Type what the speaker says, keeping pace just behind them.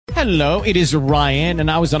Hello, it is Ryan,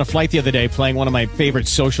 and I was on a flight the other day playing one of my favorite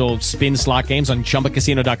social spin slot games on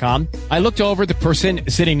ChumbaCasino.com. I looked over at the person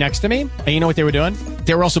sitting next to me, and you know what they were doing?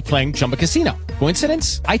 They were also playing Chumba Casino.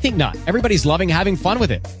 Coincidence? I think not. Everybody's loving having fun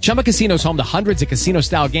with it. Chumba Casino is home to hundreds of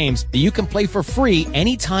casino-style games that you can play for free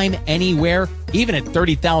anytime, anywhere, even at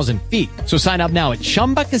 30,000 feet. So sign up now at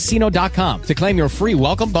ChumbaCasino.com to claim your free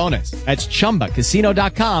welcome bonus. That's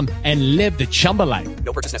ChumbaCasino.com and live the Chumba life.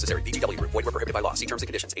 No purchase necessary. VGW. Void where prohibited by law. See terms and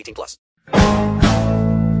conditions. 18+.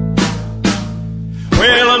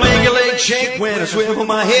 Well, I make your legs shake when I swivel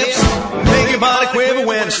my hips. Make your body quiver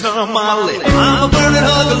when I snarl my lip. I'm a burning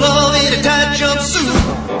hug of love in a tight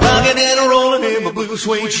jumpsuit, rocking and rolling in my blue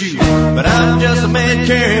suede shoes. But I'm just a man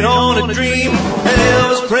carrying on a dream, and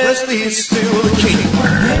Elvis Presley is still the king.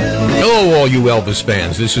 Hello, all you Elvis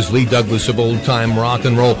fans. This is Lee Douglas of Old Time Rock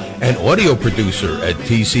and Roll and audio producer at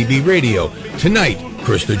TCB Radio. Tonight,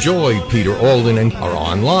 Krista Joy, Peter Alden, and are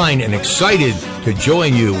online and excited to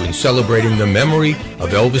join you in celebrating the memory of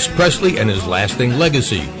Elvis Presley and his lasting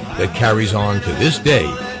legacy that carries on to this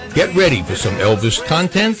day. Get ready for some Elvis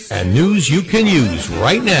content and news you can use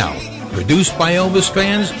right now. Produced by Elvis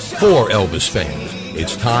fans for Elvis fans.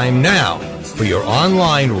 It's time now for your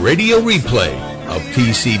online radio replay of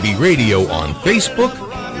TCB Radio on Facebook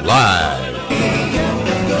Live.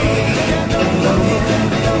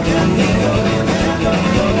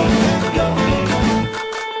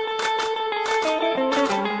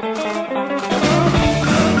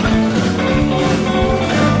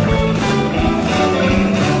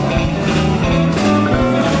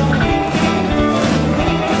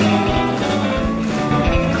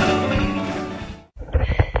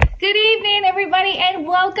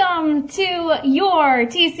 Welcome to your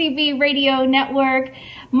TCB Radio Network.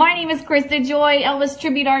 My name is Krista Joy. Elvis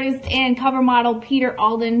tribute artist and cover model Peter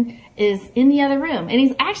Alden is in the other room. And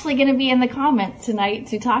he's actually going to be in the comments tonight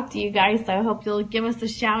to talk to you guys. So I hope you'll give us a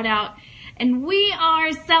shout out. And we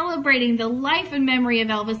are celebrating the life and memory of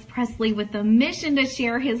Elvis Presley with the mission to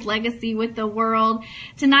share his legacy with the world.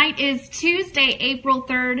 Tonight is Tuesday, April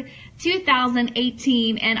 3rd,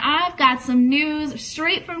 2018, and I've got some news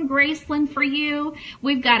straight from Graceland for you.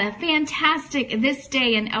 We've got a fantastic This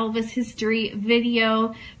Day in Elvis History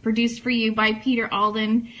video produced for you by Peter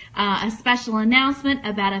Alden, a special announcement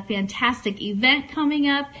about a fantastic event coming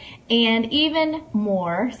up, and even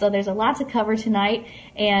more. So there's a lot to cover tonight,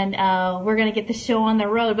 and we're going to get the show on the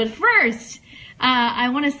road. But first, I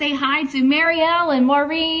want to say hi to Marielle and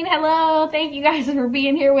Maureen. Hello. Thank you guys for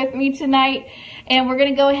being here with me tonight. And we're going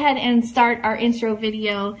to go ahead and start our intro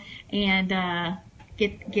video and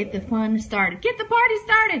get the fun started. Get the party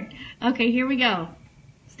started. Okay, here we go.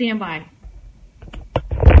 Stand by.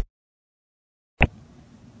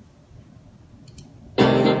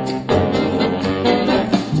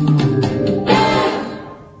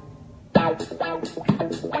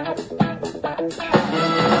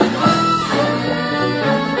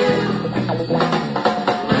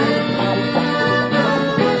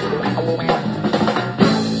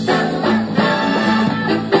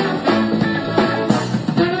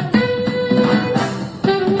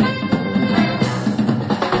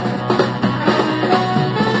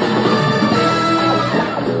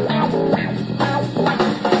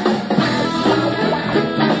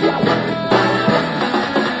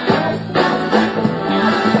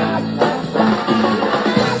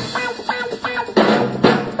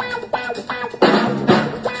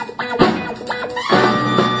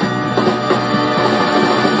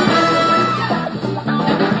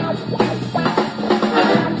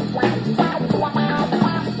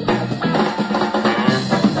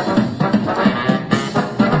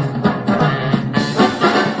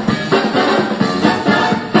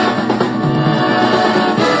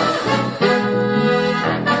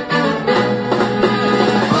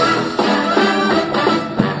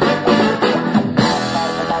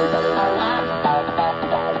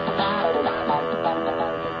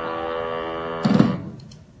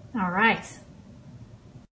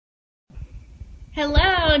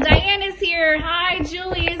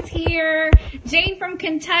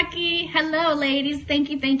 Kentucky. Hello, ladies. Thank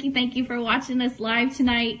you for watching us live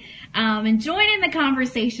tonight. And join in the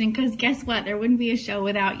conversation, because guess what? There wouldn't be a show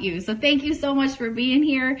without you. So thank you so much for being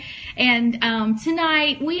here. And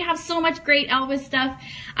tonight we have so much great Elvis stuff.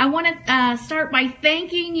 I want to start by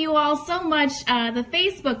thanking you all so much. The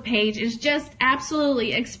Facebook page is just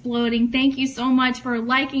absolutely exploding. Thank you so much for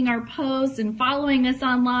liking our posts and following us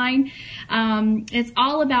online. It's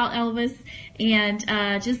all about Elvis and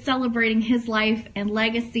just celebrating his life and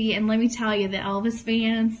legacy. And let me tell you, the Elvis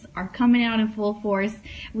fans are coming out in full force.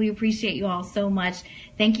 We appreciate you all so much.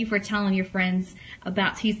 Thank you for telling your friends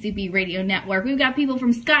about TCB Radio Network. We've got people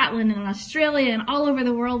from Scotland and Australia and all over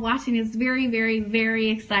the world watching. It's very, very,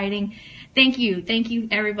 very exciting. Thank you. Thank you,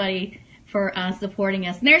 everybody, for supporting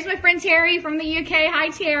us. And there's my friend Terry from the UK. Hi,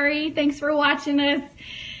 Terry. Thanks for watching us.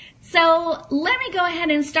 So let me go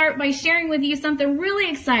ahead and start by sharing with you something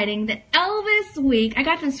really exciting. That Elvis Week, I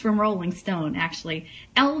got this from Rolling Stone, actually.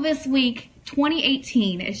 Elvis Week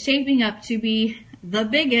 2018 is shaping up to be the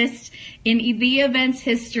biggest in the event's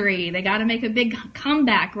history. They got to make a big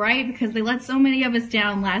comeback, right? Because they let so many of us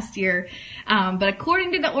down last year. But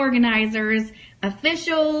according to the organizers,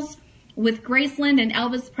 officials with Graceland and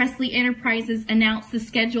Elvis Presley Enterprises announced the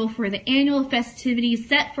schedule for the annual festivities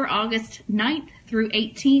set for August 9th through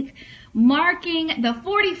 18th, marking the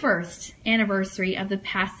 41st anniversary of the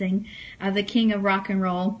passing of the King of Rock and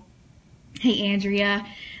Roll. Hey, Andrea.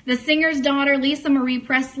 The singer's daughter, Lisa Marie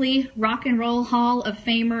Presley, Rock and Roll Hall of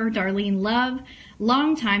Famer Darlene Love,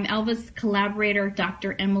 longtime Elvis collaborator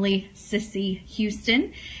Dr. Emily Sissy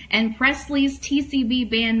Houston, and Presley's TCB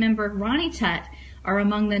band member Ronnie Tutt are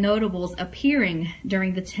among the notables appearing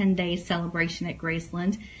during the 10-day celebration at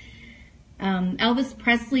Graceland. Elvis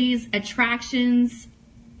Presley's attractions,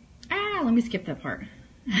 let me skip that part.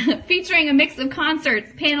 Featuring a mix of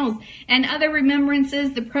concerts, panels, and other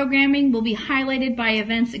remembrances, the programming will be highlighted by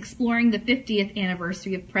events exploring the 50th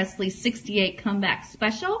anniversary of Presley's 68 comeback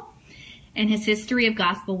special and his history of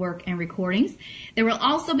gospel work and recordings. There will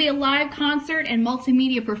also be a live concert and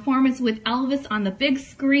multimedia performance with Elvis on the big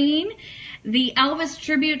screen, the Elvis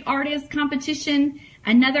Tribute Artist Competition,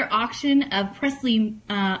 another auction of Presley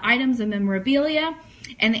items and memorabilia,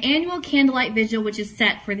 and the annual Candlelight Vigil, which is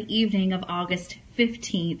set for the evening of August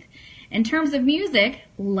 15th. In terms of music,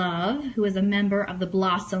 Love, who is a member of the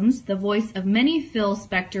Blossoms, the voice of many Phil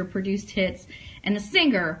Spector-produced hits, and the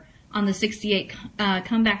singer on the 68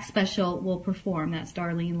 comeback special will perform. That's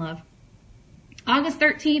Darlene Love. August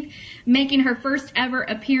 13th, making her first ever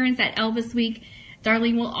appearance at Elvis Week,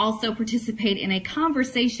 Darlene will also participate in a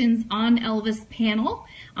Conversations on Elvis panel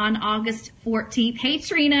on August 14th. Hey,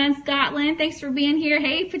 Trina in Scotland. Thanks for being here.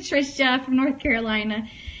 Hey, Patricia from North Carolina.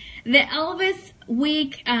 The Elvis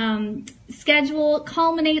Week schedule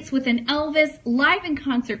culminates with an Elvis live in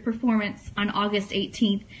concert performance on August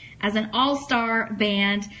 18th as an all-star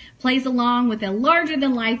band plays along with a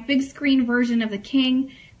larger-than-life big screen version of The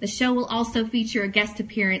King. The show will also feature a guest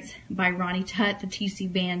appearance by Ronnie Tutt, the TC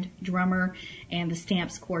Band drummer, and the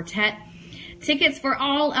Stamps Quartet. Tickets for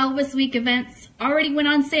all Elvis Week events already went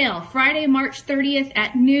on sale Friday, March 30th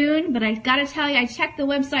at noon, but I gotta tell you, I checked the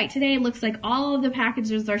website today. It looks like all of the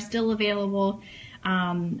packages are still available.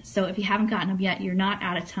 So if you haven't gotten them yet, you're not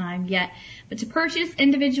out of time yet. But to purchase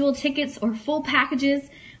individual tickets or full packages,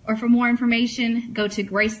 or for more information, go to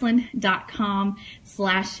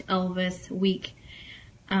graceland.com/Elvis Week.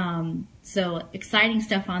 So exciting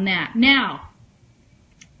stuff on that. Now,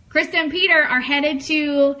 Krista and Peter are headed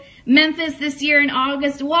to Memphis this year in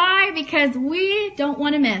August. Why? Because we don't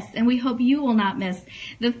want to miss, and we hope you will not miss,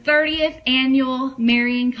 the 30th annual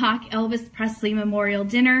Marion Cock Elvis Presley Memorial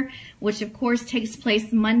Dinner, which of course takes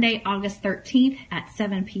place Monday, August 13th at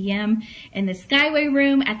 7 p.m. in the Skyway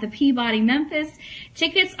Room at the Peabody, Memphis.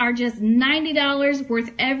 Tickets are just $90,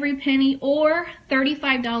 worth every penny, or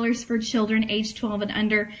 $35 for children age 12 and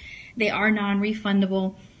under. They are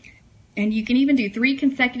non-refundable. And you can even do 3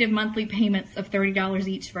 consecutive monthly payments of $30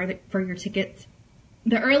 each for your tickets.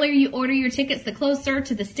 The earlier you order your tickets, the closer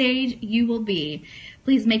to the stage you will be.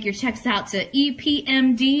 Please make your checks out to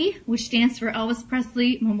EPMD, which stands for Elvis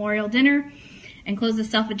Presley Memorial Dinner. Enclose a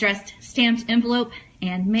self-addressed stamped envelope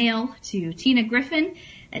and mail to Tina Griffin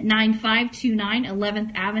at 9529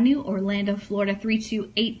 11th Avenue, Orlando, Florida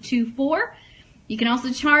 32824. You can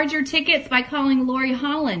also charge your tickets by calling Lori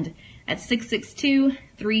Holland at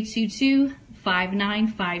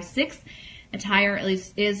 662-322-5956. Attire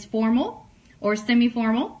is formal or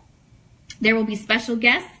semi-formal. There will be special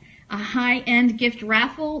guests, a high-end gift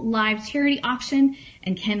raffle, live charity auction,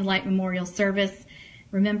 and candlelight memorial service.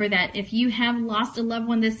 Remember that if you have lost a loved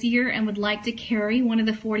one this year and would like to carry one of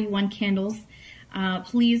the 41 candles,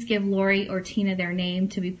 please give Lori or Tina their name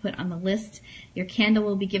to be put on the list. Your candle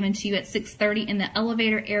will be given to you at 6:30 in the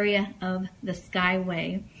elevator area of the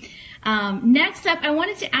Skyway. Next up, I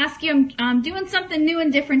wanted to ask you, I'm doing something new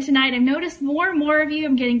and different tonight. I've noticed more and more of you,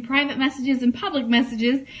 I'm getting private messages and public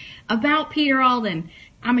messages about Peter Alden.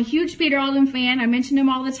 I'm a huge Peter Alden fan. I mention him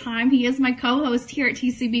all the time. He is my co-host here at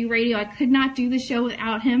TCB Radio. I could not do the show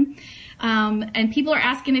without him. And people are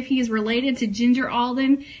asking if he's related to Ginger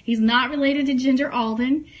Alden. He's not related to Ginger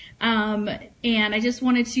Alden. And I just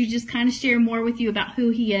wanted to just kind of share more with you about who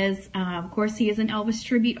he is. Of course, he is an Elvis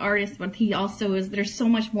tribute artist, but he also is, there's so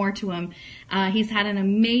much more to him. He's had an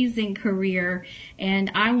amazing career,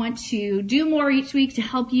 and I want to do more each week to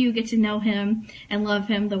help you get to know him and love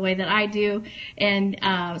him the way that I do. And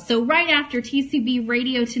so right after TCB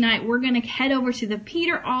Radio tonight, we're going to head over to the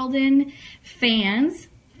Peter Alden Fans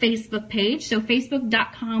Facebook page. So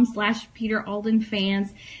facebook.com/Peter Alden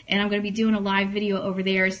Fans. And I'm going to be doing a live video over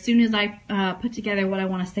there as soon as I put together what I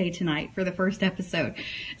want to say tonight for the first episode.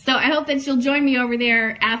 So I hope that you'll join me over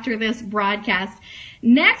there after this broadcast.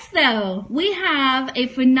 Next, though, we have a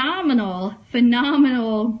phenomenal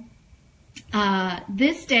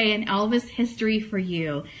this day in Elvis history for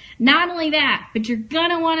you. Not only that, but you're going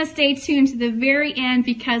to want to stay tuned to the very end,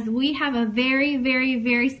 because we have a very, very,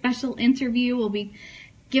 very special interview. We'll be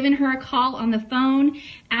giving her a call on the phone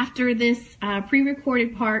after this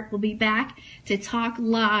pre-recorded part. We'll be back to talk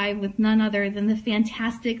live with none other than the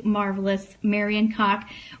fantastic, marvelous Marion Koch.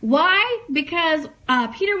 Why? Because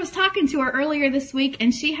Peter was talking to her earlier this week,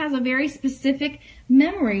 and she has a very specific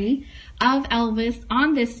memory of Elvis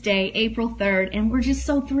on this day, April 3rd, and we're just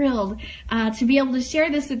so thrilled to be able to share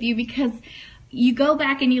this with you, because you go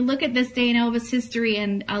back and you look at this day in Elvis history,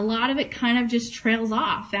 and a lot of it kind of just trails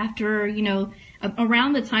off after,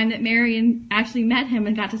 around the time that Marion actually met him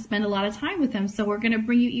and got to spend a lot of time with him. So we're going to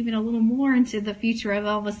bring you even a little more into the future of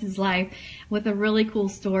Elvis's life with a really cool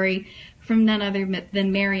story from none other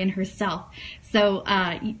than Marion herself. So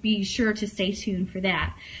be sure to stay tuned for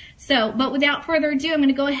that. So, but without further ado, I'm going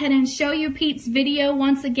to go ahead and show you Pete's video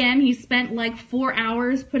once again. He spent like 4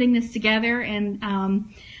 hours putting this together, and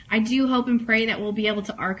I do hope and pray that we'll be able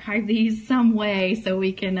to archive these some way so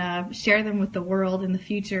we can share them with the world in the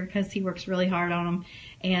future, because he works really hard on them.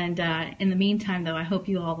 And in the meantime, though, I hope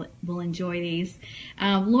you all will enjoy these.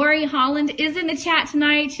 Lori Holland is in the chat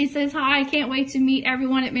tonight. She says, hi, I can't wait to meet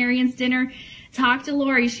everyone at Marion's dinner. Talk to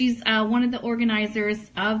Lori. She's one of the organizers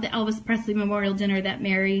of the Elvis Presley Memorial Dinner that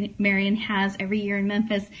Marion has every year in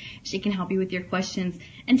Memphis. She can help you with your questions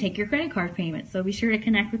and take your credit card payment. So be sure to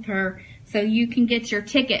connect with her so you can get your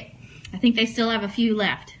ticket. I think they still have a few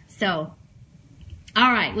left. So,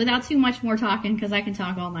 all right, without too much more talking, because I can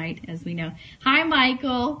talk all night, as we know. Hi,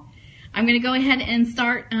 Michael. I'm going to go ahead and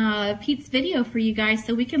start Pete's video for you guys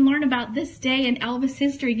so we can learn about this day in Elvis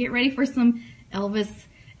history. Get ready for some Elvis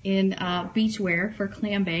in beachwear for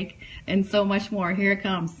clam bake and so much more. Here it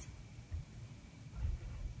comes.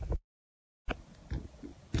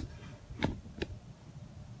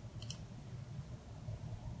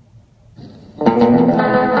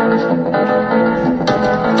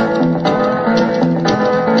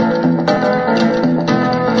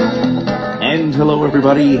 And hello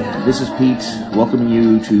everybody, this is Pete, welcoming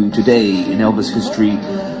you to Today in Elvis History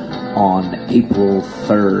on April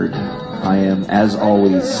 3rd. I am, as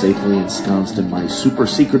always, safely ensconced in my super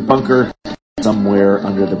secret bunker somewhere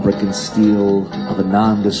under the brick and steel of a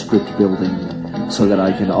nondescript building, so that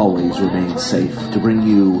I can always remain safe to bring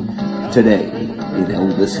you Today in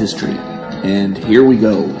Elvis History. And here we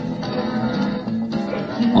go.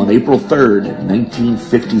 On April 3rd,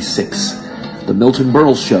 1956, The Milton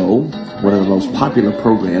Berle Show, one of the most popular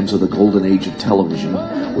programs of the golden age of television,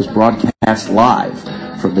 was broadcast live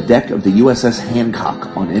from the deck of the USS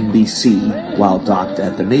Hancock on NBC while docked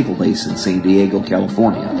at the naval base in San Diego,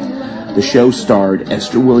 California. The show starred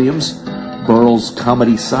Esther Williams, Berle's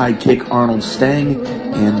comedy sidekick Arnold Stang,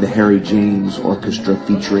 and the Harry James Orchestra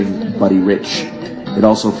featuring Buddy Rich. It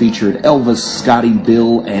also featured Elvis, Scotty,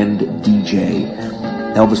 Bill, and DJ.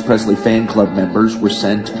 Elvis Presley fan club members were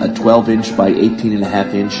sent a 12-inch by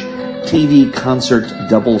 18.5-inch TV concert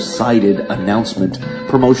double-sided announcement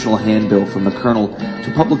promotional handbill from the Colonel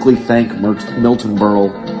to publicly thank Milton Berle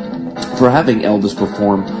for having Elvis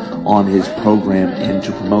perform on his program and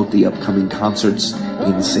to promote the upcoming concerts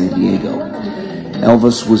in San Diego.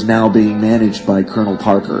 Elvis was now being managed by Colonel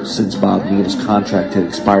Parker since Bob Neal's contract had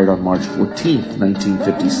expired on March 14th,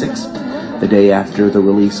 1956, the day after the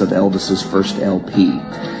release of Elvis's first LP.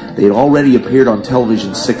 They had already appeared on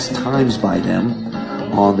television 6 times by then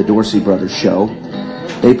on the Dorsey Brothers show.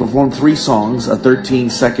 They performed 3 songs, a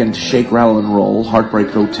 13-second Shake, Rattle, and Roll, Heartbreak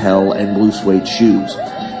Hotel, and Blue Suede Shoes.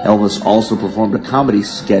 Elvis also performed a comedy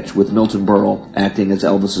sketch with Milton Berle, acting as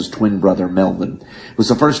Elvis's twin brother, Melvin. It was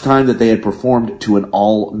the first time that they had performed to an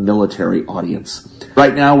all-military audience.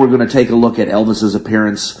 Right now, we're going to take a look at Elvis's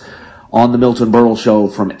appearance on the Milton Berle Show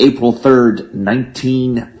from April 3rd,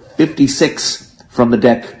 1956, from the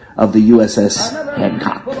deck of the USS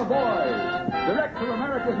Hancock. Direct from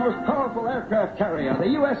America's most powerful aircraft carrier, the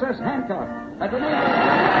USS Hancock, at the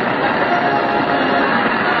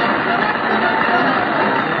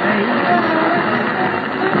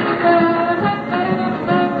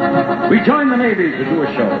We join the Navy to do a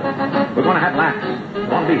show. We're going to have laughs. We're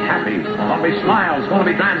going to be happy. We're going to be smiles. We're going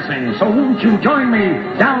to be dancing. So won't you join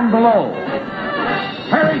me down below?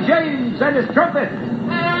 Harry James and his trumpet.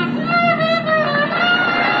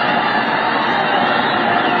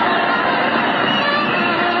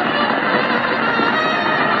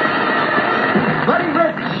 Buddy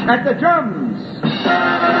Rich at the drums.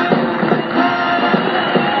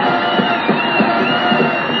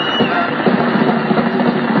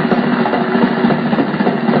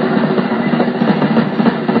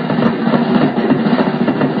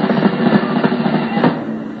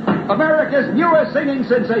 America's newest singing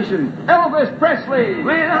sensation, Elvis Presley.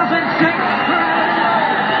 Well,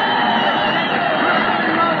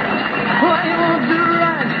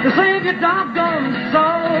 to save your doggone soul.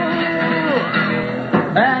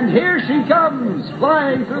 And here she comes,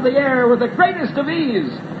 flying through the air with the greatest of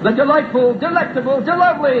ease, the delightful, delectable,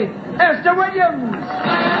 delovely Esther Williams.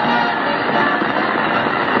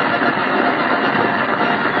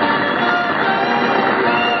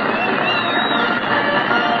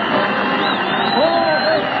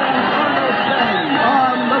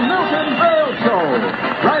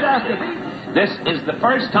 This is the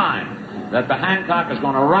first time that the Hancock is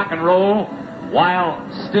going to rock and roll while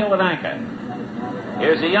still at anchor.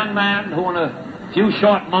 Here's a young man who in a few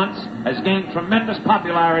short months has gained tremendous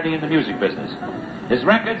popularity in the music business. His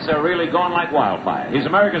records are really going like wildfire. He's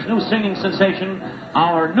America's new singing sensation,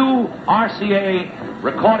 our new RCA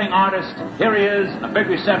recording artist. Here he is, a big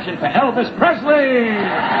reception for Elvis Presley!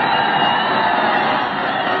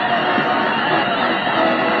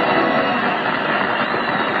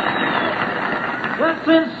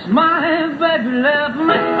 Since my baby left me,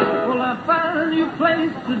 well, I found a new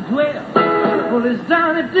place to dwell. Well, it's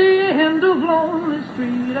down at the end of Lonely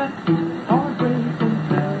Street at Heartbreak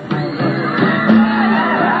Hotel.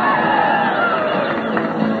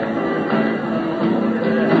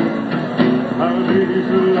 I'll be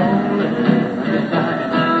so lonely tonight.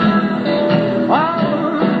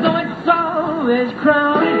 Although it's always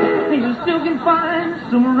crowded, you still can find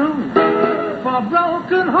some room for a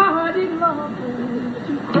broken-hearted lover.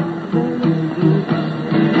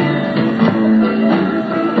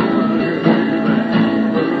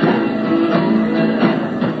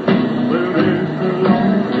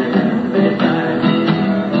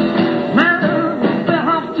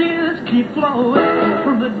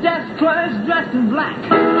 From the desk clerks dressed in black.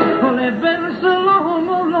 Well, they've been so long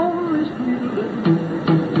on Lonely Street.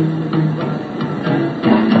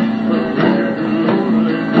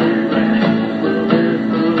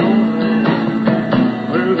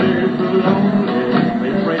 Well, they're so lonely,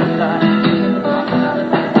 they pray to die.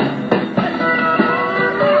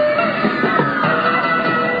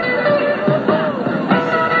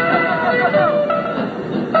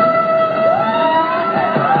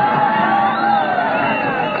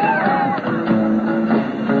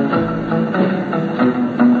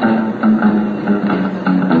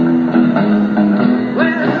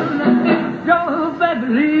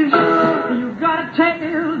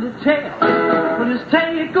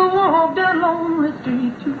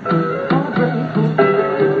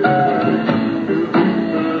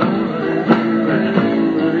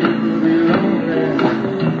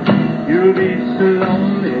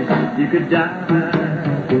 Could die.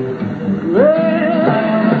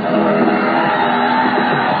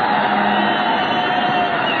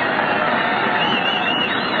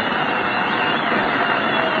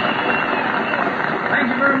 Thank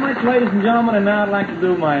you very much, ladies and gentlemen, and now I'd like to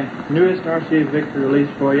do my newest RCA Victor release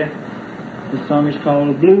for you. This song is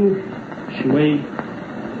called Blue Suede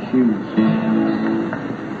Shoes.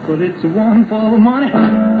 Well, it's a 1 for the money,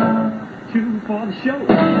 2 for the show,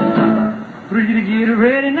 3 to get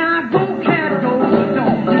ready. Now go, cat, go, but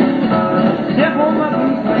don't step on my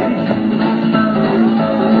blue suede shoes.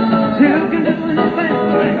 You can do anything,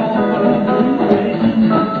 bring on my blue suede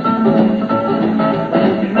shoes.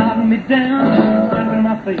 You knock me down, slap in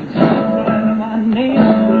my face, slap my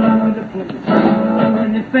nails, all over the place.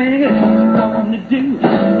 Anything you want to do,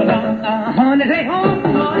 but honey, they hold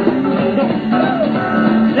my shoes. Don't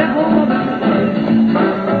step on my blue suede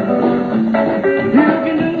shoes. You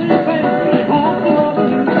can do anything, bring on my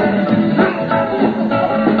blue suede shoes.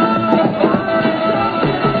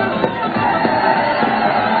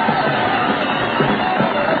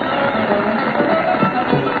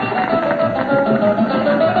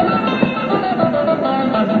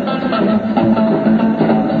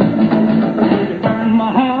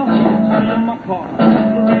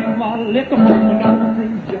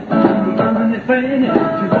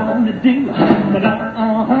 But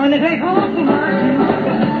honey, take off my shoes.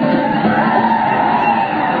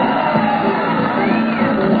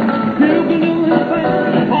 You can do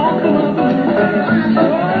anything off the love.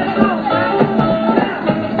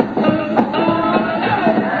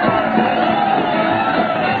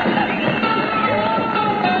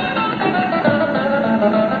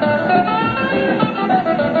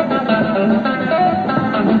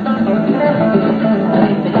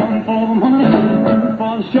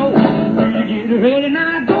 Show, you get ready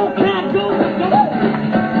now, go, cat, go, go.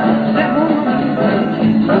 Step on.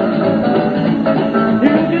 You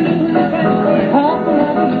can do anything, hop on.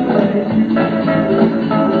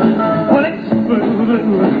 Well, it's you can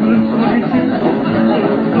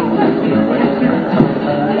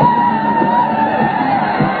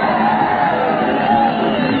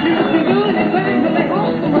do anything, but they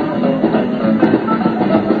hop on.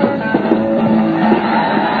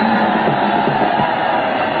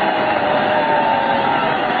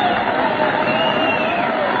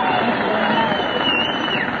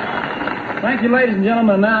 Thank you, ladies and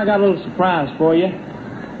gentlemen. Now I got a little surprise for you.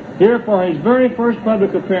 Here for his very first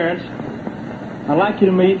public appearance, I'd like you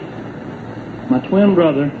to meet my twin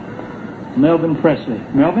brother, Melvin Presley.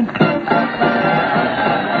 Melvin?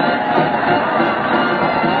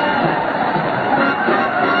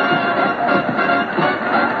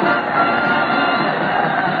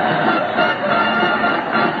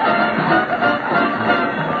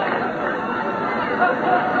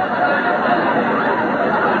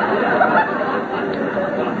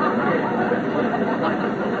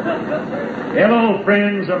 Hello,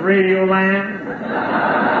 friends of Radio Land.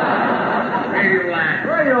 Radio Land.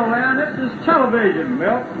 Radio Land, this is television.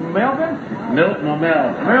 Melvin? Milton or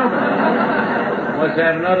Mel? Melvin. Must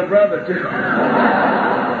have another brother, too.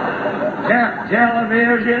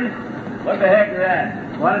 Television? What the heck is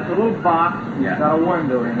that? Well, it's a little box. Yeah. It's got a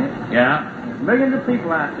window in it. Yeah? Millions of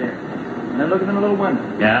people out there. And they're looking in the little window.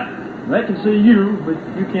 Yeah? They can see you, but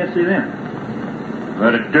you can't see them.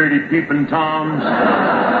 What a dirty peeping Toms.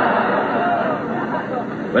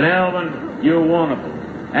 But Elvin, you're wonderful.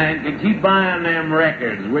 And you keep buying them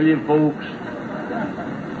records, will you, folks?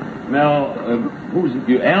 Mel, who's it?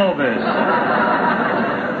 You? Elvis.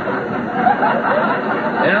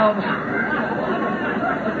 Elvis.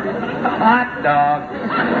 Hot dog.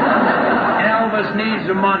 Elvis needs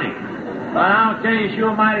the money. But I'll tell you,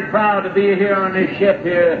 sure mighty proud to be here on this ship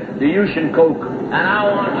here, the Ocean Coke. And I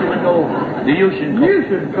want you to know the Ocean Coke.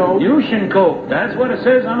 Ocean Coke? Ocean Coke. That's what it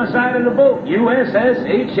says on the side of the boat.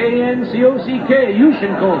 USSHANCOCK.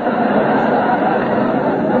 Ocean Coke.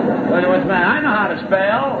 What's that? I know how to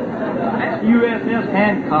spell. That's USS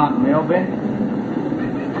Hancock, Melvin.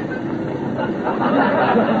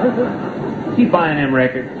 Keep buying them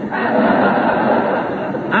records.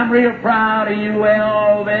 I'm real proud of you,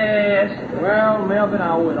 Elvis. Well, Melvin,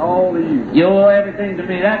 I owe it all to you. You owe everything to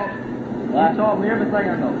me. You taught me everything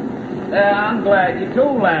I know. I'm glad you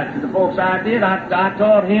told that to the folks I did. I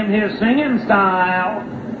taught him his singing style.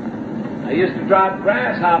 I used to drop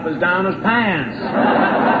grasshoppers down his pants.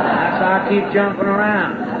 That's how I keep jumping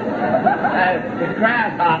around.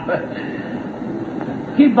 Grasshopper.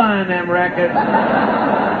 Keep buying them records.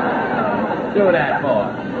 Do that,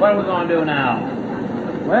 boy. What are we going to do now?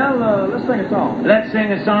 Well, let's sing a song. Let's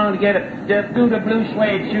sing a song to get do the blue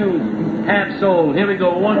suede shoes. Half sold. Here we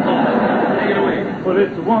go. One more. Take it away. Well,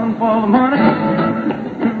 it's one for the money,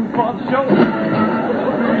 two for the show.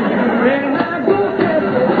 Ready now, go get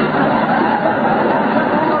it.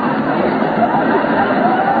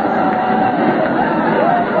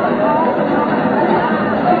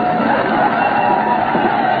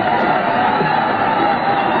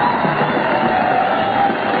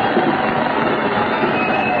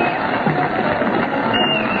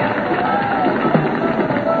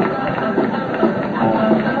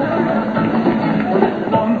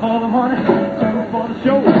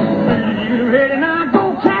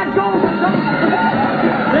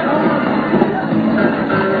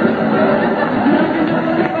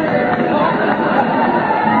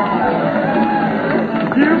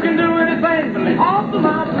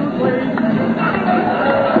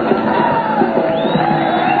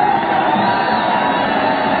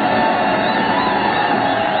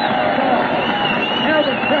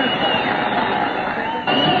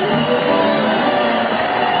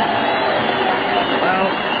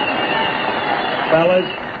 Fellas,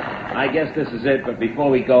 I guess this is it, but before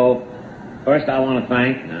we go, first I want to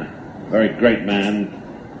thank a very great man.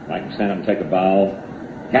 If I can stand up and take a bow.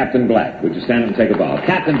 Captain Black. Would you stand up and take a bow?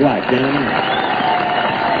 Captain Black, gentlemen.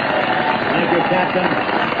 Thank you, Captain.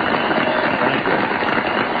 Thank you.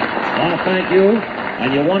 I want to thank you,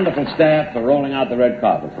 and your wonderful staff for rolling out the red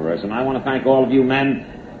carpet for us. And I want to thank all of you men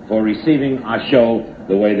for receiving our show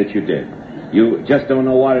the way that you did. You just don't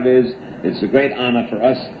know what it is. It's a great honor for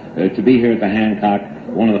us to be here at the Hancock,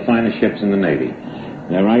 one of the finest ships in the Navy. Is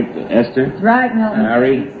that right, Esther? That's right, Milton.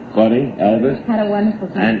 Harry, Buddy, Elvis. Had a wonderful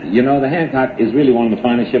time. And, you know, the Hancock is really one of the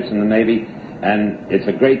finest ships in the Navy, and it's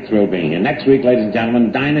a great thrill being here. Next week, ladies and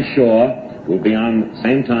gentlemen, Dinah Shaw will be on the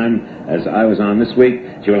same time as I was on this week.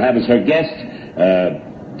 She will have as her guest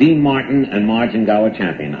Dean Martin and Margin Gower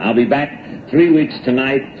Champion. I'll be back 3 weeks from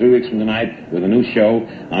tonight, with a new show.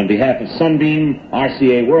 On behalf of Sunbeam,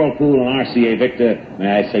 RCA Whirlpool, and RCA Victor,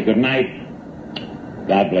 may I say good night.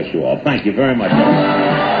 God bless you all. Thank you very much.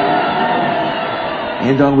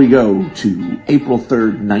 And on we go to April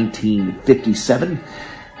 3rd, 1957.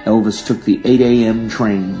 Elvis took the 8 a.m.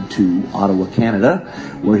 train to Ottawa, Canada,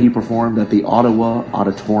 where he performed at the Ottawa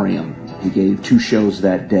Auditorium. He gave 2 shows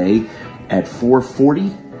that day at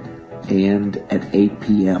 4:40 and at 8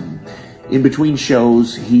 p.m. In between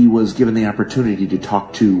shows, he was given the opportunity to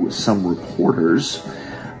talk to some reporters,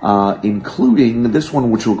 including this one,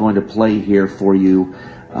 which we're going to play here for you.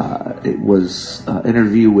 It was an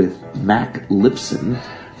interview with Mac Lipson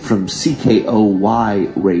from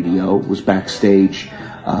CKOY Radio. It was backstage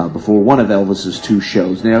before one of Elvis's 2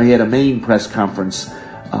 shows. Now, he had a main press conference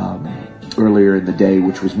earlier in the day,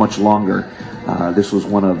 which was much longer. This was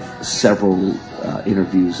one of several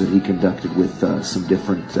interviews that he conducted with some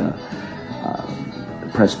different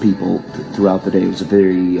press people throughout the day. It was a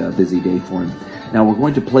very busy day for him. Now, we're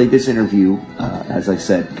going to play this interview, as I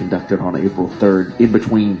said, conducted on April 3rd, in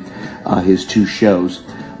between his 2 shows.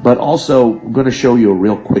 But also, I'm going to show you a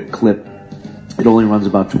real quick clip. It only runs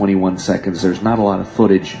about 21 seconds. There's not a lot of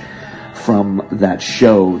footage from that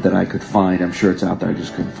show that I could find. I'm sure it's out there. I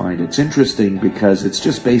just couldn't find it. It's interesting because it's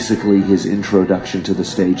just basically his introduction to the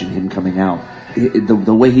stage and him coming out.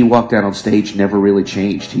 The way he walked out on stage never really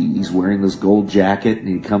changed. He's wearing this gold jacket, and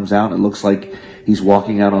he comes out, and it looks like he's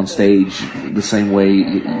walking out on stage the same way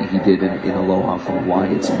he did in Aloha from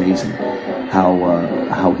Hawaii. It's amazing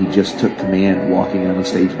how he just took command walking out on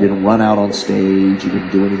stage. He didn't run out on stage. He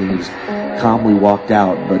didn't do anything. He just calmly walked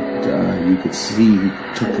out, but you could see he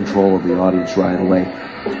took control of the audience right away.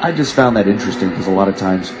 I just found that interesting because a lot of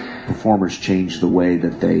times performers change the way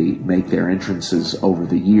that they make their entrances over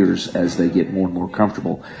the years as they get more and more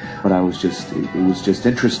comfortable. But it was just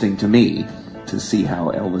interesting to me to see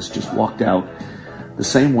how Elvis just walked out the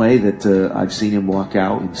same way that I've seen him walk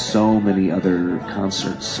out in so many other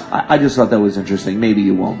concerts. I just thought that was interesting. Maybe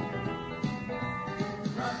you won't.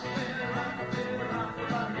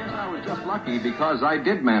 I was just lucky because I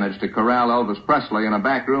did manage to corral Elvis Presley in a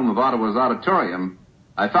back room of Ottawa's auditorium.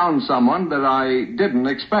 I found someone that I didn't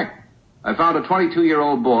expect. I found a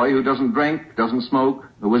 22-year-old boy who doesn't drink, doesn't smoke,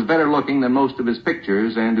 who was better looking than most of his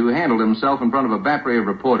pictures, and who handled himself in front of a battery of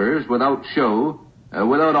reporters without show,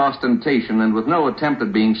 without ostentation, and with no attempt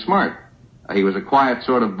at being smart. He was a quiet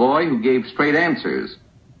sort of boy who gave straight answers.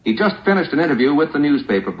 He just finished an interview with the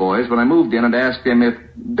newspaper boys when I moved in and asked him if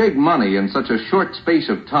big money in such a short space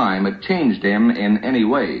of time had changed him in any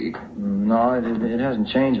way. No, it hasn't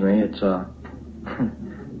changed me. It's,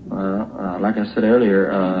 like I said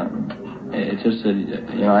earlier, it's just that,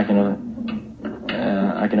 you know, I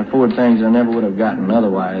can afford things I never would have gotten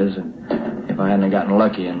otherwise if I hadn't gotten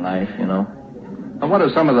lucky in life, you know. Well, what are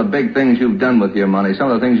some of the big things you've done with your money? Some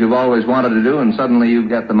of the things you've always wanted to do, and suddenly you've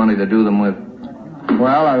got the money to do them with?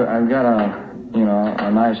 Well, I've got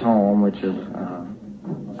a nice home, which is,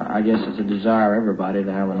 I guess it's a desire of everybody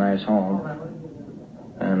to have a nice home.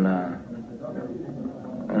 And I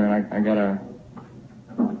got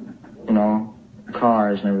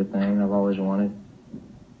cars and everything I've always wanted.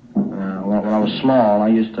 When I was small, I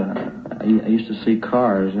used to see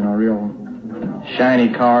cars, real shiny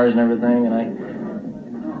cars and everything, and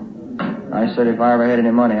I said if I ever had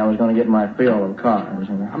any money, I was going to get my fill of cars.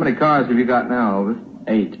 How many cars have you got now, Elvis?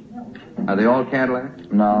 8. Are they all Cadillacs?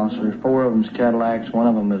 No, so there's 4 of them's Cadillacs. One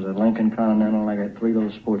of them is a Lincoln Continental. I got 3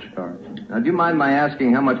 little sports cars. Now, do you mind my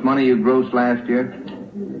asking how much money you grossed last year?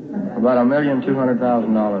 About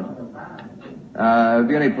 $1,200,000. Have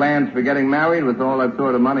you any plans for getting married with all that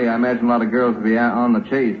sort of money? I imagine a lot of girls will be out on the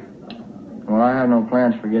chase. Well, I have no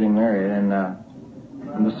plans for getting married, and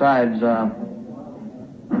besides,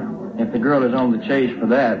 if the girl is on the chase for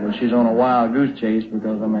that, well, she's on a wild goose chase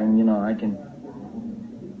because, I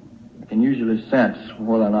can usually sense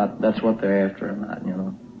whether or not that's what they're after or not,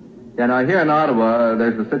 Yeah, now here in Ottawa,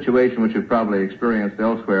 there's a situation which you've probably experienced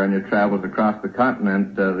elsewhere in your travels across the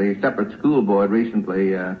continent. The separate school board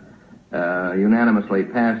recently unanimously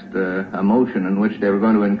passed a motion in which they were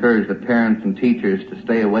going to encourage the parents and teachers to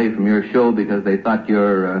stay away from your show because they thought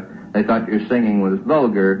your singing was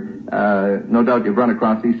vulgar. No doubt you've run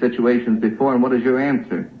across these situations before, and what is your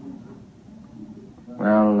answer?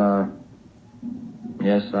 Well,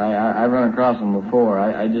 yes, I've run across them before.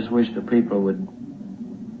 I just wish the people would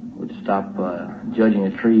stop judging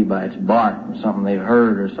a tree by its bark, or something they've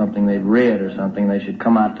heard, or something they've read, or something. They should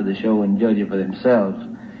come out to the show and judge it for themselves.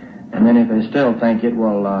 And then if they still think it,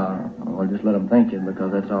 well, just let them think it,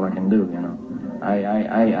 because that's all I can do, you know.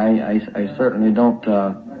 I certainly don't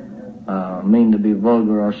mean to be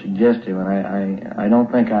vulgar or suggestive, and I don't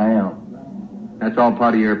think I am. That's all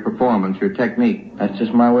part of your performance, your technique. That's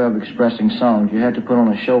just my way of expressing songs. You have to put on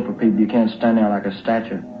a show for people. You can't stand there like a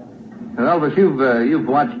statue. Well, Elvis, you've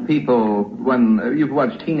watched people you've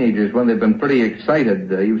watched teenagers when they've been pretty excited.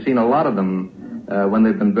 You've seen a lot of them when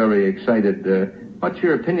they've been very excited. What's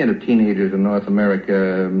your opinion of teenagers in North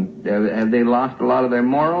America? Have they lost a lot of their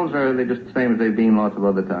morals, or are they just the same as they've been lots of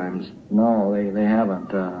other times? No, they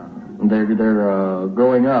haven't. They're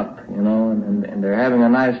growing up, you know, and they're having a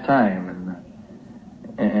nice time,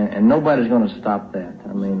 and nobody's going to stop that.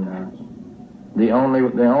 I mean, the only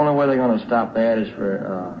way they're going to stop that is for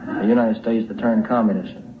the United States to turn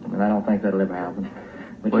communist, and I don't think that'll ever happen.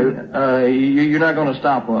 But you're not going to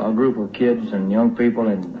stop a group of kids and young people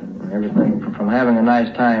and everything from having a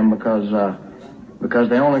nice time because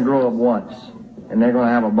they only grow up once, and they're going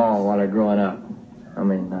to have a ball while they're growing up. I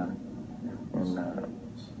mean,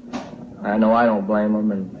 I know I don't blame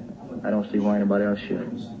them, and I don't see why anybody else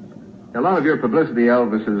should. A lot of your publicity,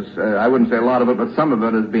 Elvis, is, I wouldn't say a lot of it, but some of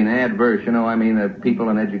it has been adverse. You know, I mean, people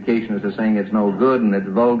in education are saying it's no good, and it's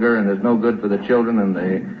vulgar, and it's no good for the children, and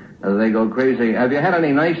they go crazy. Have you had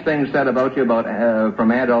any nice things said about you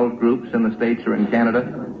from adult groups in the States or in Canada?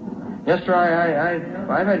 Yes, sir,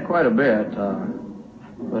 I've had quite a bit,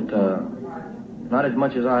 but not as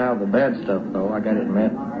much as I have the bad stuff, though, I gotta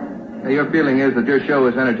admit. Your feeling is that your show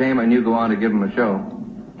is entertainment and you go on to give them a show.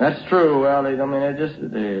 That's true. Well, there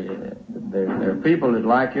are people that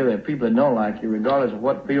like you, there are people that don't like you, regardless of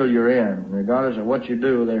what field you're in, regardless of what you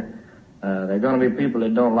do. There are going to be people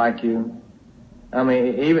that don't like you. I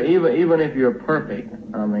mean, even if you're perfect.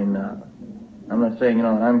 I mean, I'm not saying, you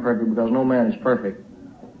know, that I'm perfect, because no man is perfect.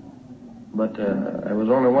 But there was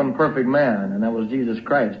only one perfect man, and that was Jesus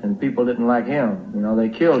Christ. And people didn't like him. You know, they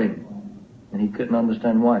killed him, and he couldn't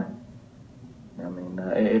understand why. I mean,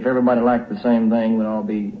 if everybody liked the same thing, we'd all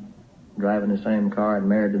be driving the same car and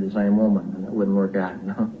married to the same woman, and it wouldn't work out, you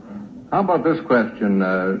know. How about this question?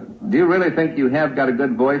 Do you really think you have got a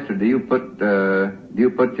good voice, or do you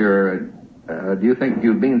think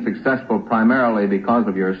you've been successful primarily because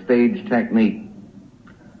of your stage technique?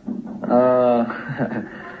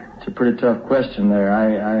 It's a pretty tough question there.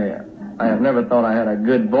 I have never thought I had a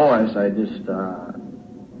good voice. I just, I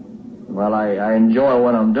enjoy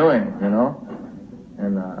what I'm doing, you know.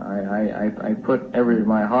 And I put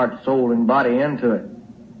my heart, soul, and body into it.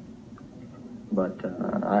 But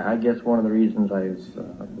I guess one of the reasons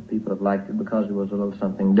the people have liked it because it was a little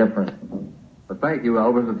something different. Well, thank you,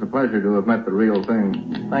 Elvis. It's a pleasure to have met the real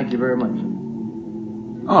thing. Thank you very much.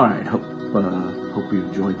 All right. Hope you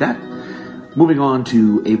enjoyed that. Moving on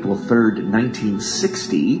to April 3rd,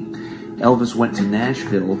 1960, Elvis went to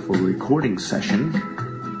Nashville for a recording session.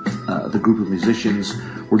 The group of musicians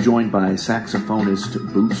were joined by saxophonist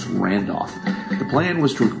Boots Randolph. The plan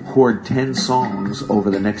was to record 10 songs over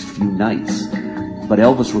the next few nights, but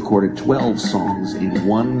Elvis recorded 12 songs in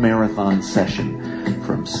one marathon session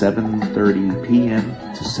from 7:30 p.m.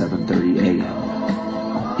 to 7:30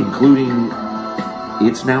 a.m., including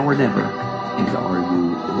It's Now or Never and Are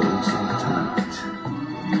You Lonesome Tonight?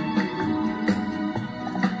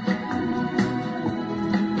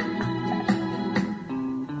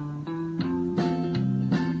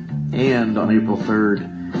 And on April 3rd,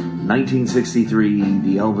 1963,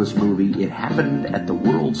 the Elvis movie It Happened at the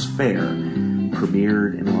World's Fair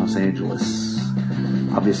premiered in Los Angeles.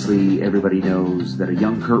 Obviously, everybody knows that a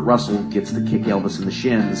young Kurt Russell gets to kick Elvis in the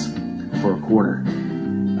shins for a quarter.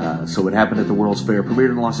 So It Happened at the World's Fair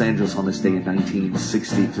premiered in Los Angeles on this day in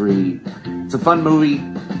 1963. It's a fun movie.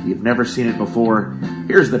 If you've never seen it before,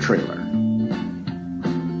 here's the trailer.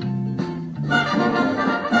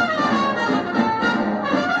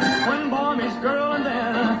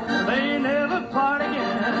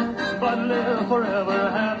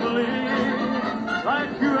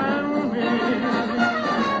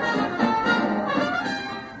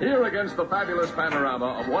 Against the fabulous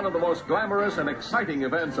panorama of one of the most glamorous and exciting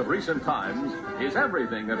events of recent times is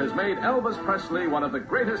everything that has made Elvis Presley one of the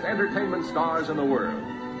greatest entertainment stars in the world.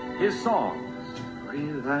 His songs.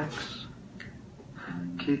 Relax,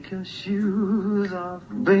 Kick your shoes off,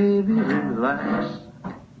 baby, relax.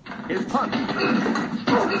 His punch.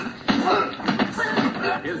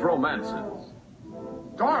 His romances.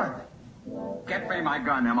 Dorothy, get me my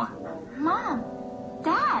gun, Emma. Mom,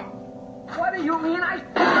 Dad. What do you mean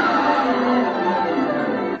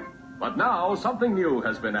But now something new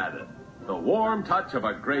has been added. The warm touch of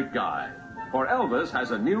a great guy. For Elvis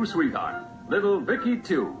has a new sweetheart, little Vicky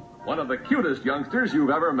 2, one of the cutest youngsters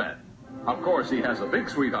you've ever met. Of course, he has a big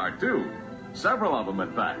sweetheart, too. Several of them,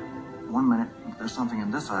 in fact. 1 minute, there's something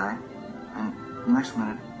in this eye. And the next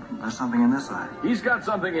minute, there's something in this eye. He's got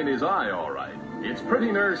something in his eye, all right. It's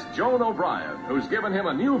pretty nurse Joan O'Brien, who's given him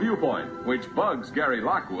a new viewpoint, which bugs Gary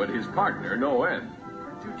Lockwood, his partner, no end.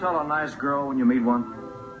 Did you tell a nice girl when you meet one?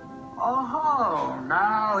 Oh,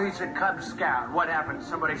 now he's a Cub Scout. What happened?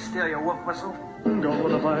 Somebody steal your whoop whistle?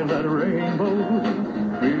 Gonna find that rainbow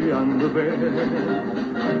beyond the bed.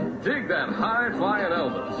 Dig that high-flying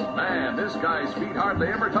Elvis. Man, this guy's feet hardly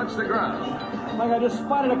ever touch the ground. Like I just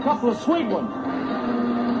spotted a couple of sweet ones.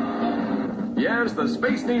 Yes, the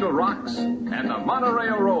Space Needle rocks and the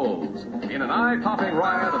monorail rolls in an eye-popping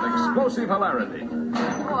riot of explosive hilarity.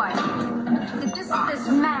 Boy, did this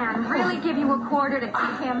man really give you a quarter to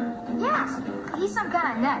kick him? Yes, he's some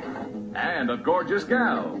kind of nut. And of gorgeous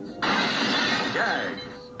gals, gags,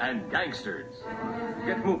 and gangsters.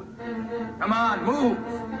 Get moving. Come on, move.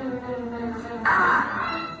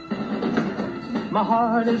 My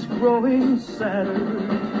heart is growing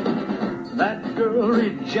sadder. That girl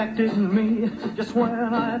rejected me just when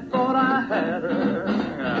I thought I had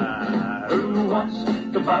her. Who wants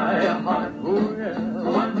to buy a heart? Oh, yeah.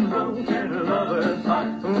 One broken lover's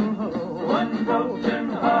heart. Oh, one broken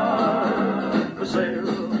heart for sale.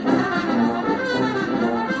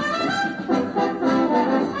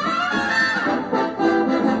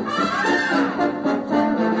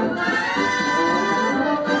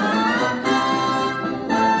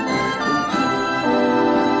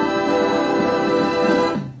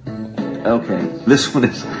 Okay, this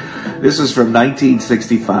is from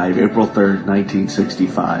 1965, April 3rd,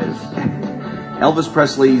 1965. Elvis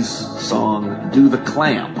Presley's song "Do the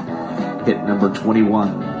Clam" hit number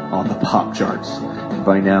 21 on the pop charts.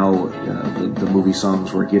 By now, the movie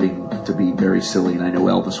songs were getting to be very silly, and I know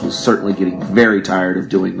Elvis was certainly getting very tired of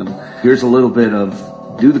doing them. Here's a little bit of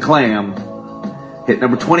 "Do the Clam," hit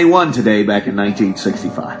number 21 today, back in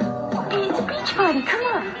 1965. Hey, it's a beach party. Come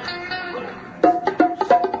on.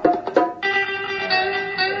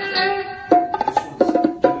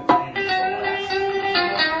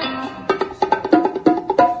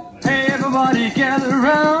 Gather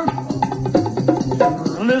around,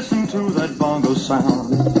 listen to that bongo sound.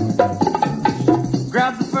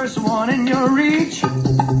 Grab the first one in your reach.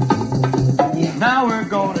 Now we're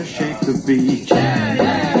gonna shake the beach. Do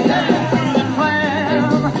the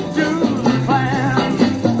clam, do the clam.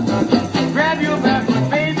 Grab your backward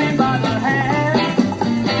baby by the hand.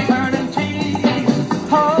 Turn and tease,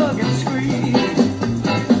 hug and squeeze.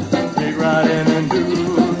 Dig right in and do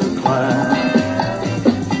the clam.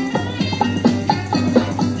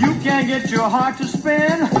 Get your heart to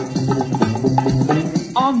spin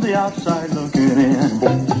on the outside looking in.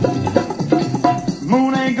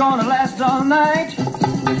 Moon ain't gonna last all night.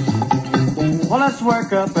 Well, let's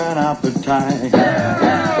work up an appetite. Do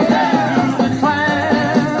the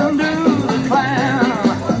clam, do the clam.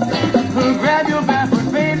 Grab your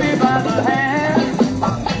backward baby by the hand.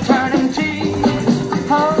 Turn and tease,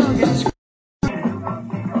 hug and squeeze.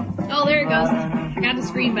 Oh, there it goes. I got the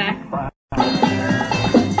screen back.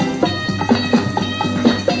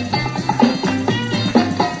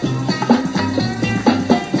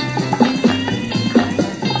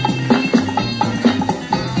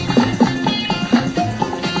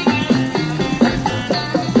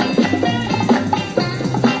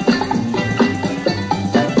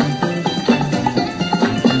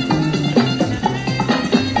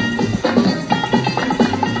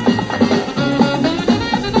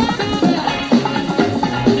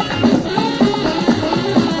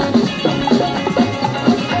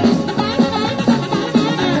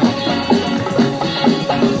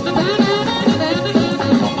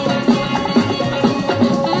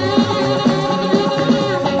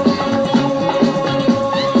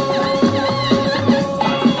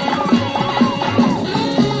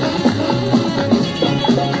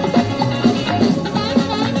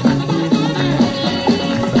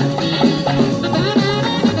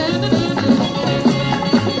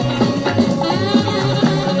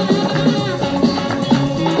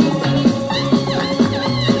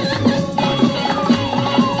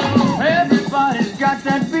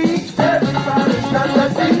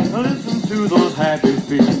 Listen to those happy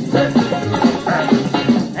feet.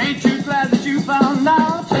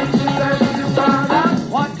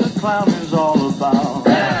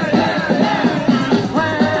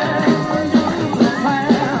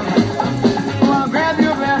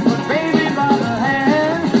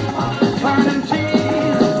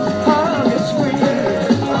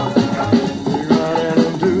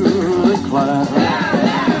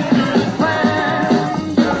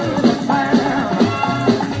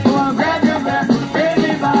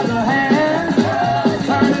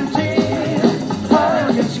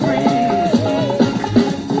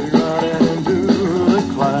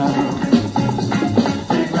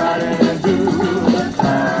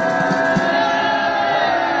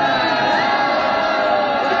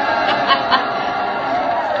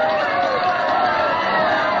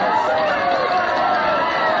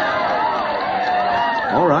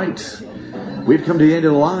 We've come to the end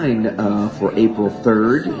of the line for April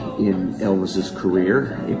 3rd in Elvis's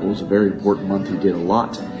career. April is a very important month. He did a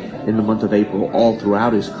lot in the month of April all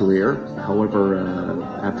throughout his career. However,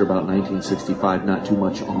 after about 1965, not too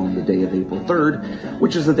much on the day of April 3rd,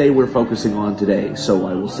 which is the day we're focusing on today. So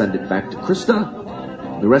I will send it back to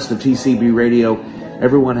Krista, the rest of TCB Radio.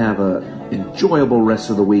 Everyone have an enjoyable rest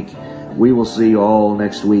of the week. We will see you all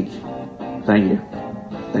next week. Thank you.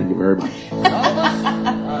 Thank you very much.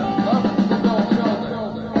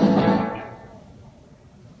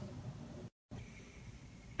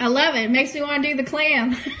 I love it. Makes me want to do the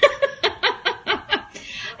clam.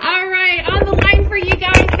 All right. On the line for you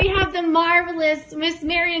guys, we have the marvelous Miss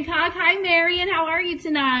Marion Cock. Hi, Marion. How are you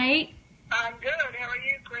tonight? I'm good. How are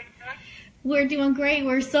you, Krista? We're doing great.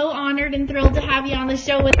 We're so honored and thrilled to have you on the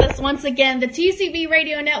show with us once again. The TCB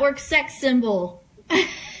Radio Network sex symbol. I've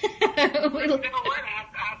been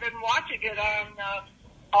watching it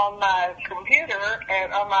on my computer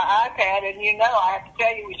and on my iPad, and I have to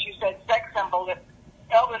tell you, when you said sex symbol, that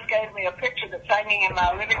Elvis gave me a picture that's hanging in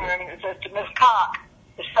my living room, and it says, to Miss Cock,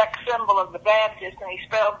 the sex symbol of the Baptist, and he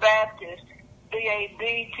spelled Baptist,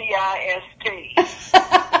 B-A-B-T-I-S-T. And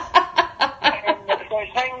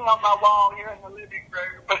it's hanging on my wall here in the living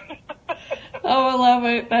room. Oh, I love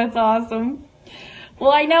it. That's awesome.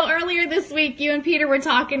 Well, I know earlier this week you and Peter were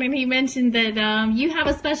talking, and he mentioned that you have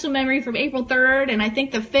a special memory from April 3rd and I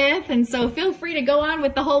think the 5th, and so feel free to go on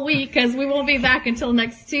with the whole week because we won't be back until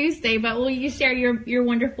next Tuesday, but will you share your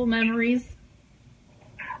wonderful memories?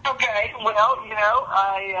 Okay, well,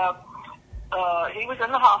 he was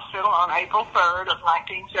in the hospital on April 3rd of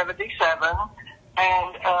 1977,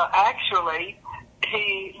 and actually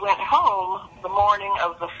he went home the morning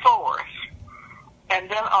of the 4th. And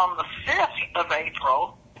then on the 5th of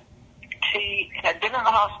April, he had been in the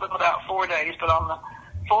hospital about 4 days, but on the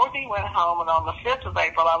 4th he went home, and on the 5th of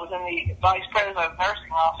April I was in the Vice President of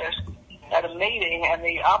Nursing office at a meeting, and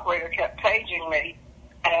the operator kept paging me,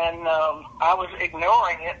 and I was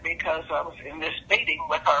ignoring it because I was in this meeting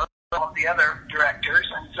with her and all of the other directors,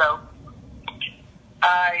 and so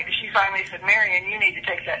she finally said, Marion, you need to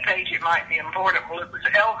take that page. It might be important. Well, it was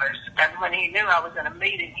Elvis. And when he knew I was in a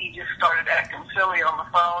meeting, he just started acting silly on the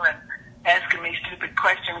phone and asking me stupid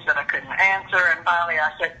questions that I couldn't answer. And finally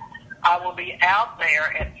I said, I will be out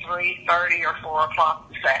there at 3:30 or 4 o'clock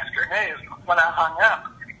this afternoon. When I hung up,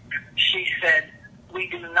 she said, we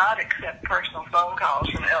do not accept personal phone calls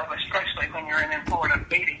from Elvis Presley when you're in important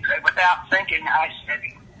meetings. And without thinking, I said,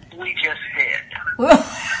 we just did.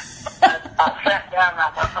 I sat down and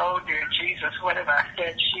I thought, oh dear Jesus, what have I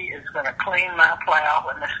said? She is going to clean my plow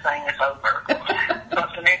when this thing is over.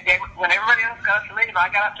 But when everybody else got to leave, I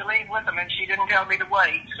got to leave with them, and she didn't tell me to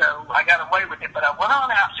wait, so I got away with it. But I went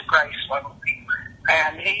on out to Graceland,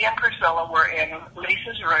 and he and Priscilla were in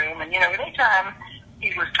Lisa's room, and anytime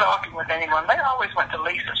he was talking with anyone, they always went to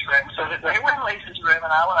Lisa's room. So they were in Lisa's room,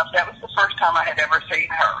 and I went up. That was the first time I had ever seen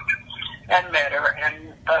her and met her.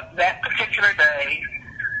 And that particular day,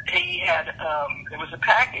 he had there was a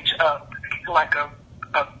package of like for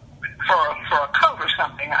a coat or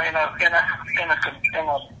something in a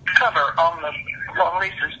cover on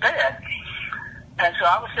Lisa's bed. And so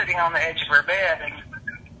I was sitting on the edge of her bed, and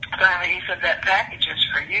finally he said, that package is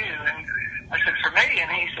for you. And I said, for me?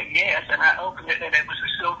 And he said, yes. And I opened it, and it was a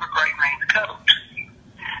silver gray rain coat.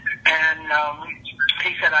 And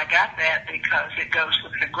he said, I got that because it goes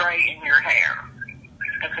with the gray in your hair.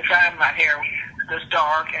 At the time, my hair was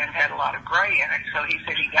dark and had a lot of gray in it, so he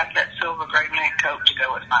said he got that silver gray mink coat to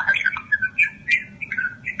go with my hair.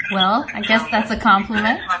 Well, I guess that's a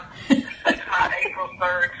compliment. That's my April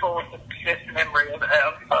 3rd, 4th, and 5th memory of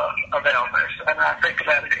Elvis, and I think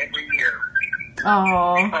about it every year.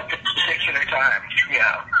 Oh. At this particular time,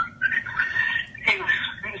 yeah. He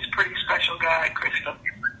was a pretty special guy, Krista.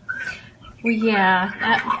 Well, yeah,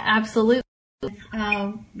 absolutely.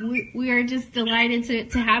 We are just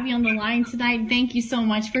delighted to have you on the line tonight. Thank you so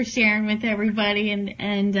much for sharing with everybody and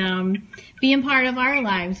being part of our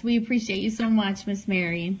lives. We appreciate you so much, Miss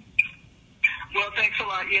Marion. Well, thanks a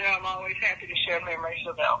lot. I'm always happy to share memories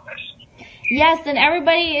of Elvis. Yes, and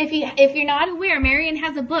everybody, if you're not aware, Marion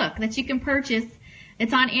has a book that you can purchase.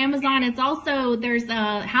 It's on Amazon. It's also, there's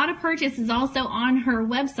how to purchase is also on her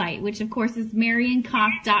website, which of course is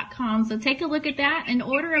marioncock.com. So take a look at that and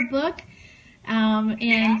order a book. I don't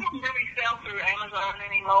really sell through Amazon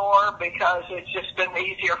anymore because it's just been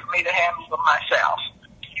easier for me to handle them myself.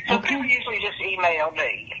 So people usually just email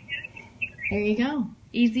me. There you go.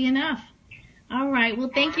 Easy enough. All right.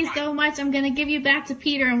 Well, thank you so much. I'm going to give you back to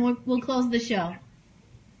Peter, and we'll close the show.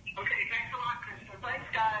 Okay. Thanks a lot, Krista. Thanks,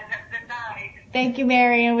 guys. Have a good night. Thank you,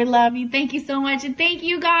 Marion. We love you. Thank you so much. And thank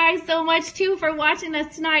you guys so much, too, for watching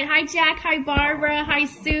us tonight. Hi, Jack. Hi, Barbara. Hi,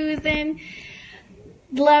 Susan.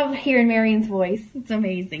 Love hearing Marion's voice. It's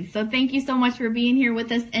amazing. So thank you so much for being here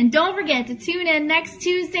with us. And don't forget to tune in next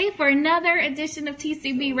Tuesday for another edition of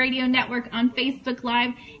TCB Radio Network on Facebook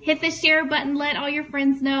Live. Hit the share button. Let all your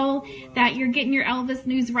friends know that you're getting your Elvis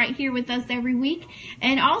news right here with us every week.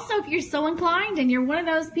 And also, if you're so inclined and you're one of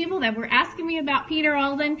those people that were asking me about Peter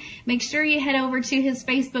Alden, make sure you head over to his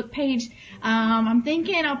Facebook page. I'm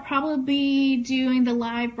thinking I'll probably be doing the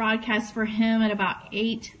live broadcast for him at about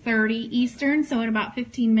 8:30 Eastern, so in about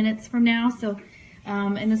 15 minutes from now. So,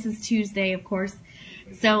 and this is Tuesday, of course.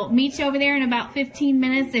 So meet you over there in about 15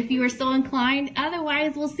 minutes if you are so inclined.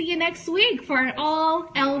 Otherwise, we'll see you next week for an all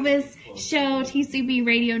Elvis show, TCB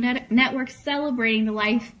Radio Network, celebrating the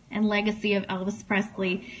life and legacy of Elvis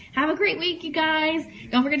Presley. Have a great week, you guys.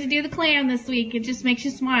 Don't forget to do the clam this week. It just makes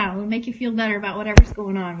you smile and make you feel better about whatever's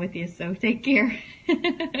going on with you. So take care.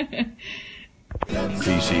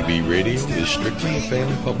 TCB Radio is strictly a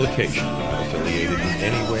family publication, not affiliated in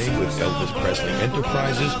any way with Elvis Presley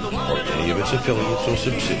Enterprises or any of its affiliates or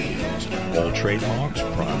subsidiaries. All trademarks,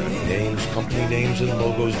 product names, company names, and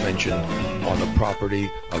logos mentioned are the property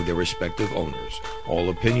of their respective owners. All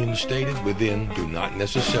opinions stated within do not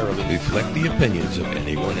necessarily reflect the opinions of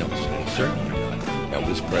anyone else, and certainly not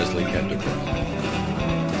Elvis Presley Enterprises.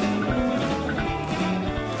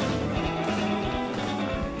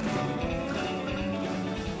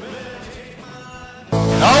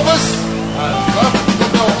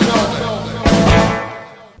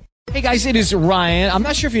 Hey guys, it is Ryan. I'm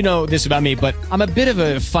not sure if you know this about me, but I'm a bit of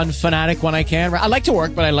a fun fanatic when I can. I like to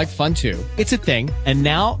work, but I like fun too. It's a thing. And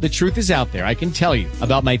now the truth is out there. I can tell you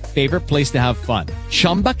about my favorite place to have fun.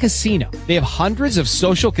 Chumba Casino. They have hundreds of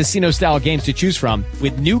social casino style games to choose from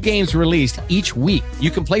with new games released each week. You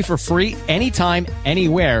can play for free anytime,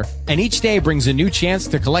 anywhere. And each day brings a new chance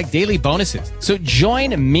to collect daily bonuses. So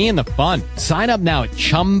join me in the fun. Sign up now at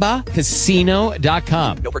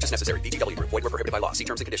ChumbaCasino.com. No purchase necessary. VGW Group. Void where prohibited by law. See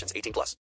terms and conditions. 18+.